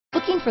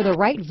Looking for the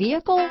right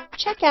vehicle?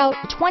 Check out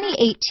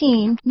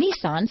 2018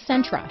 Nissan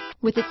Sentra.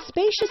 With its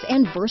spacious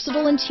and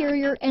versatile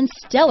interior and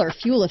stellar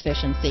fuel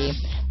efficiency,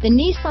 the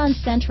Nissan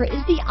Sentra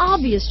is the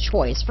obvious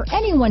choice for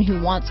anyone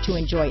who wants to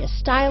enjoy a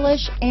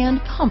stylish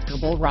and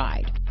comfortable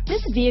ride.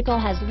 This vehicle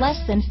has less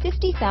than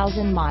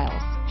 50,000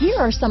 miles. Here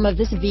are some of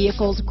this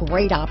vehicle's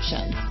great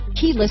options: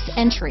 keyless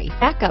entry,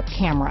 backup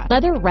camera,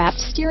 leather-wrapped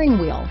steering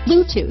wheel,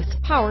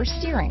 Bluetooth, power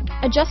steering,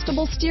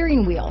 adjustable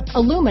steering wheel,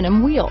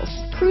 aluminum wheels,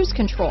 cruise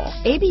control,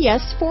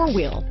 ABS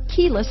four-wheel,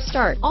 keyless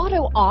start,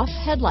 auto-off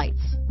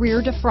headlights,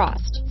 rear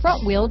defrost,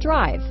 front-wheel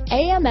drive,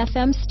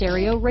 AM/FM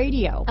stereo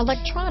radio,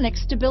 electronic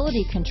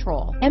stability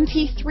control,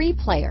 MP3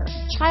 player,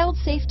 child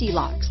safety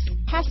locks,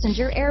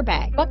 passenger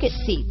airbag, bucket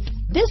seats.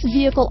 This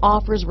vehicle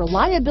offers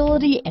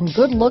reliability and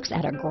good looks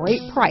at a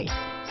great price.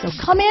 So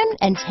come in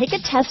and take a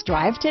test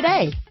drive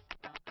today.